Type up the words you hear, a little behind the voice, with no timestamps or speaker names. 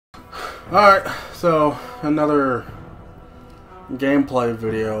Alright, so another gameplay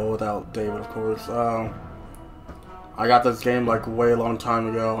video without David, of course. I got this game like way long time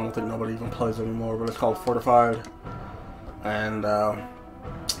ago. I don't think nobody even plays it anymore, but it's called Fortified. And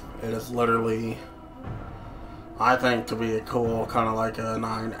it is literally, I think, to be a cool kind of like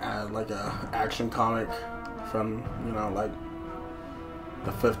a action comic from, you know, like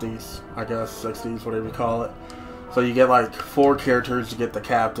the 50s, I guess, 60s, whatever you call it. So you get like 4 characters. You get the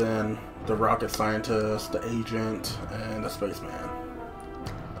captain, the rocket scientist, the agent, and the spaceman.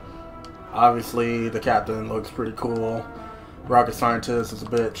 Obviously, the captain looks pretty cool. Rocket scientist is a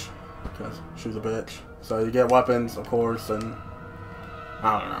bitch, because she's a bitch. So you get weapons, of course, and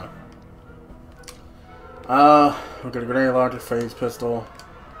I don't know. We got a grenade launcher, phase pistol.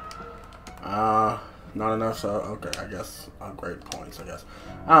 Not enough, so okay, I guess upgrade points, I guess.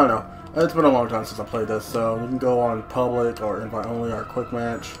 I don't know. It's been a long time since I played this, so you can go on public or invite only or quick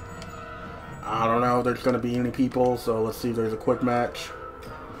match. I don't know if there's going to be any people, so let's see if there's a quick match.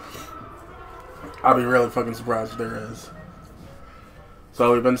 I'll be really fucking surprised if there is.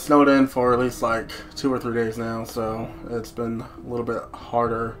 So we've been snowed in for at least like 2 or 3 days now, so it's been a little bit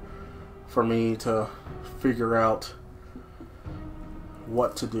harder for me to figure out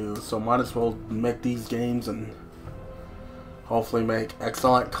what to do. So might as well make these games and hopefully make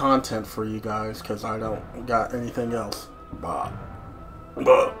excellent content for you guys, because I don't got anything else. What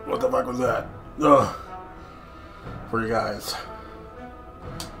the fuck was that? Ugh. For you guys.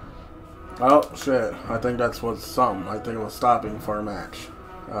 Oh shit, I think that's what's something. I think it was stopping for a match.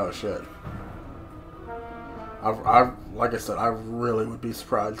 Oh shit. Like I said, I really would be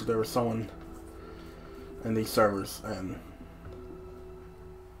surprised if there was someone in these servers. And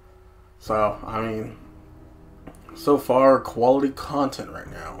so, I mean, so far, quality content right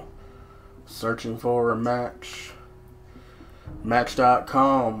now. Searching for a match.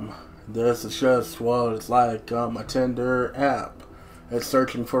 Match.com. This is just what it's like on my Tinder app. It's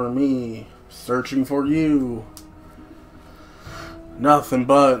searching for me. Searching for you. Nothing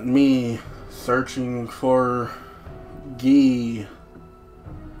but me. Searching for Gee.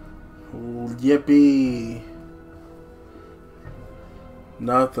 Yippee.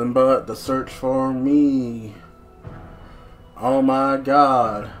 Nothing but the search for me. Oh my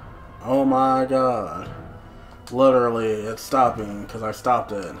god. Oh my god. Literally, it's stopping because I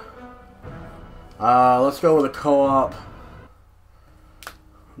stopped it. Let's go with a co-op.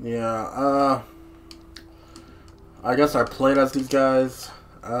 Yeah, I guess I played as these guys.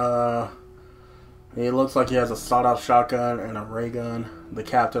 He looks like he has a sawed-off shotgun and a ray gun. The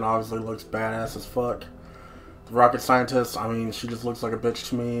captain obviously looks badass as fuck. The rocket scientist, I mean, she just looks like a bitch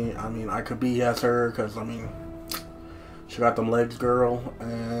to me. I mean, I could be as her, because, I mean, she got them legs, girl.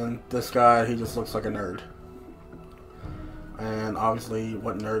 And this guy, he just looks like a nerd. And obviously,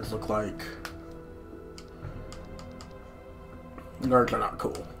 what nerds look like. Nerds are not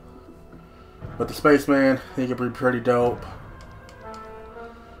cool. But the spaceman, he could be pretty dope.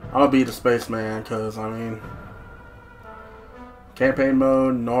 I'm gonna be the spaceman, because, I mean, campaign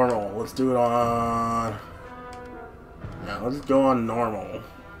mode, normal. Let's do it on... Yeah, let's go on normal.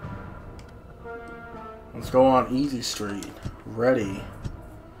 Let's go on easy street. Ready.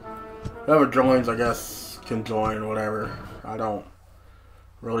 Whoever joins, I guess, can join, whatever. I don't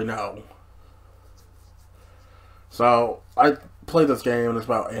really know. So, I played this game, and it's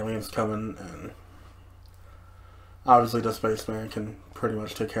about aliens coming, and obviously the spaceman can pretty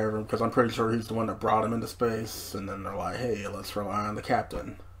much take care of him, because I'm pretty sure he's the one that brought him into space, and then they're like, hey, let's rely on the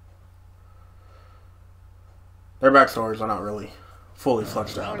captain. Their backstories are not really fully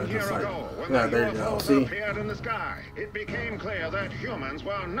fleshed out. They're just like, yeah, there you go. See? In the sky, it became clear that humans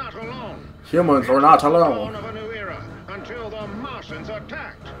were not alone. Humans were not alone. Of a new era until the Martians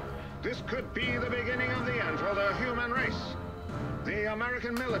attacked. This could be the beginning of the end for the human race. The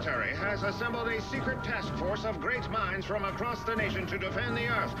American military has assembled a secret task force of great minds from across the nation to defend the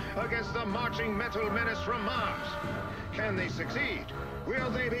Earth against the marching metal menace from Mars. Can they succeed?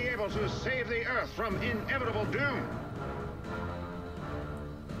 Will they be able to save the Earth from inevitable doom?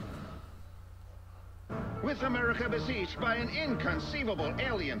 With America besieged by an inconceivable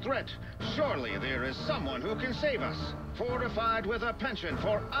alien threat, surely there is someone who can save us. Fortified with a penchant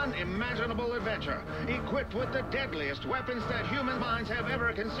for unimaginable adventure, equipped with the deadliest weapons that human minds have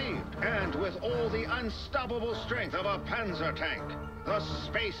ever conceived, and with all the unstoppable strength of a panzer tank, the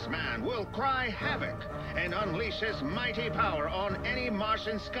spaceman will cry havoc and unleash his mighty power on any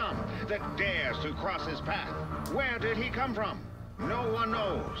Martian scum that dares to cross his path. Where did he come from? No one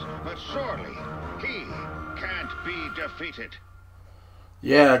knows, but surely he can't be defeated.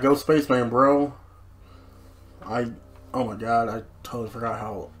 Yeah, go spaceman, bro. Oh my god, I totally forgot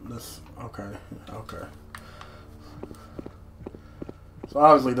how this... Okay, okay. So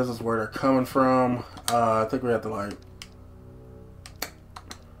obviously this is where they're coming from. I think we have to like...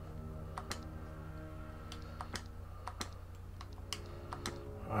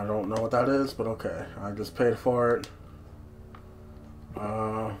 I don't know what that is, but okay. I just paid for it.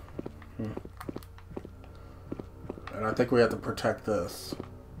 And I think we have to protect this.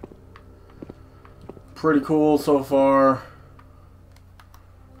 Pretty cool so far.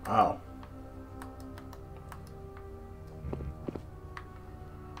 Wow.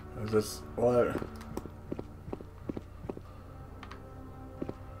 Is this what?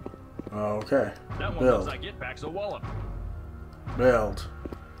 Okay. That one Build. looks like it packs a wallop. Build.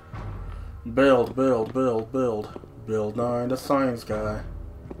 Build, build, build, build. Build 9, the science guy.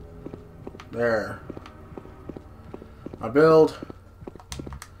 There. I build.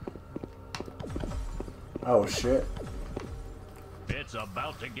 Oh shit. It's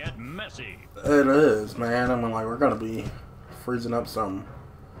about to get messy. It is, man. I mean, like, we're gonna be freezing up some...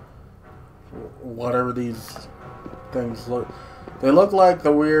 whatever these things look... They look like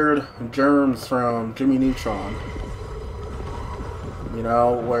the weird germs from Jimmy Neutron. You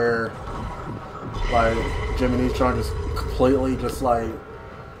know, where... like, Jimmy Neutron just completely just, like,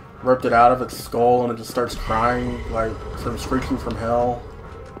 ripped it out of its skull and it just starts crying, like, from Screeching from Hell.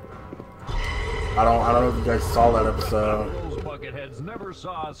 I don't know if you guys saw that episode. Those bucketheads never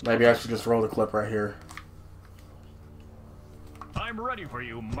saw us. Maybe I should just roll the clip right here. I'm ready for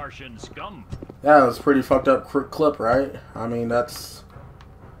you, Martian scum. Yeah, it was a pretty fucked up clip, right? I mean, I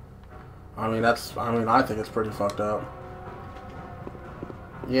think it's pretty fucked up.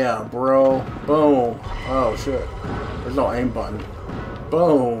 Yeah, bro. Boom. Oh, shit. There's no aim button.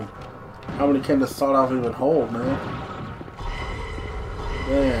 Boom. How many can this sawed-off even hold, man?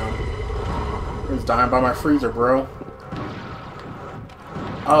 Damn. He's dying by my freezer, bro.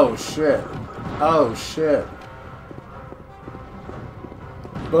 Oh, shit. Oh, shit.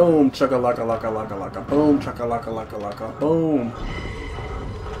 Boom. Chugga-lugga-lugga-lugga-lugga. Boom. Chugga-lugga-lugga-lugga. Boom.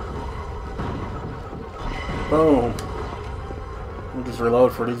 Boom. We'll just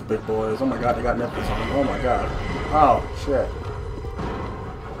reload for these big boys. Oh my god, they got nipples on them. Oh my god. Oh, shit.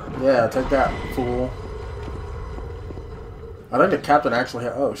 Yeah, take that, fool. I think the captain actually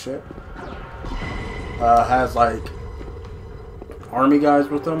had... Oh, shit. Has, like, army guys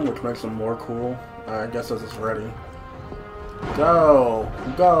with them, which makes them more cool. I guess this is ready. Go!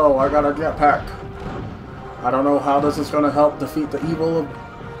 Go! I got a jetpack. I don't know how this is going to help defeat the evil of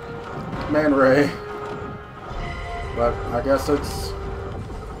Man Ray. But I guess it's...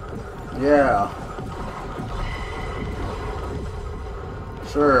 Yeah.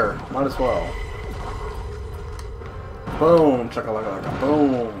 Sure. Might as well. Boom. Chaka-laka-laka.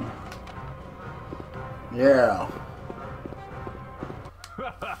 Boom. Yeah.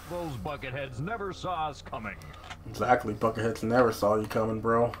 Those bucketheads never saw us coming. Exactly. Bucketheads never saw you coming,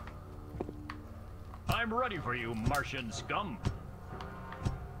 bro. I'm ready for you, Martian scum.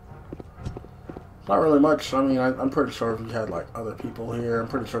 Not really much. I mean, I'm pretty sure if we had, like, other people here, I'm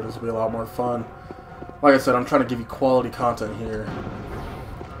pretty sure this would be a lot more fun. Like I said, I'm trying to give you quality content here.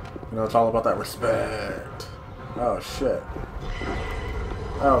 You know, it's all about that respect. Oh, shit.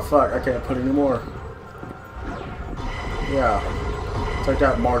 Oh, fuck. I can't put any more. Yeah. Take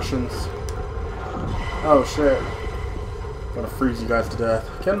that, Martians. Oh, shit. I'm gonna freeze you guys to death.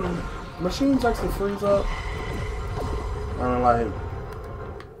 Can machines actually freeze up? I mean, like...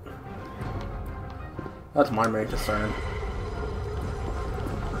 That's my main concern.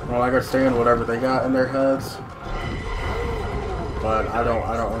 Well, I understand whatever they got in their heads, but I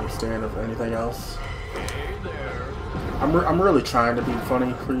don't understand of anything else. Hey there. I'm really trying to be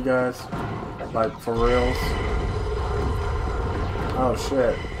funny for you guys, like for reals. Oh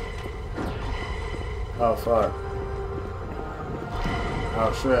shit. Oh fuck.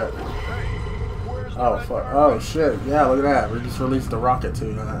 Oh shit. Oh fuck. Oh shit. Yeah, look at that. We just released the rocket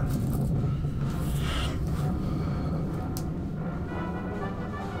too.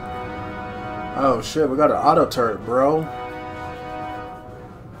 Oh shit, we got an auto turret, bro.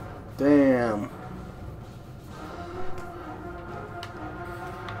 Damn.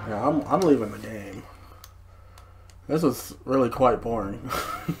 Yeah, I'm leaving the game. This was really quite boring.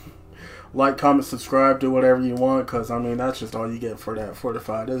 Like, comment, subscribe, do whatever you want, because I mean that's just all you get for that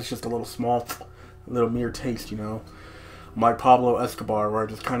Fortified. It's just a little mere taste, you know. Like Pablo Escobar, where I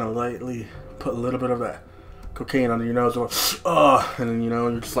just kind of lightly put a little bit of that cocaine under your nose, and then, you know,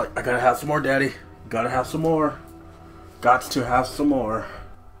 you're just like, I gotta have some more, daddy. Gotta have some more. Gots to have some more.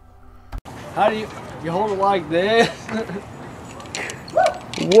 How do you hold it like this?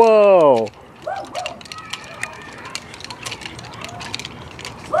 Whoa.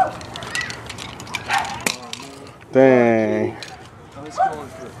 Dang. I was going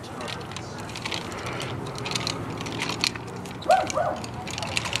for a tunnel.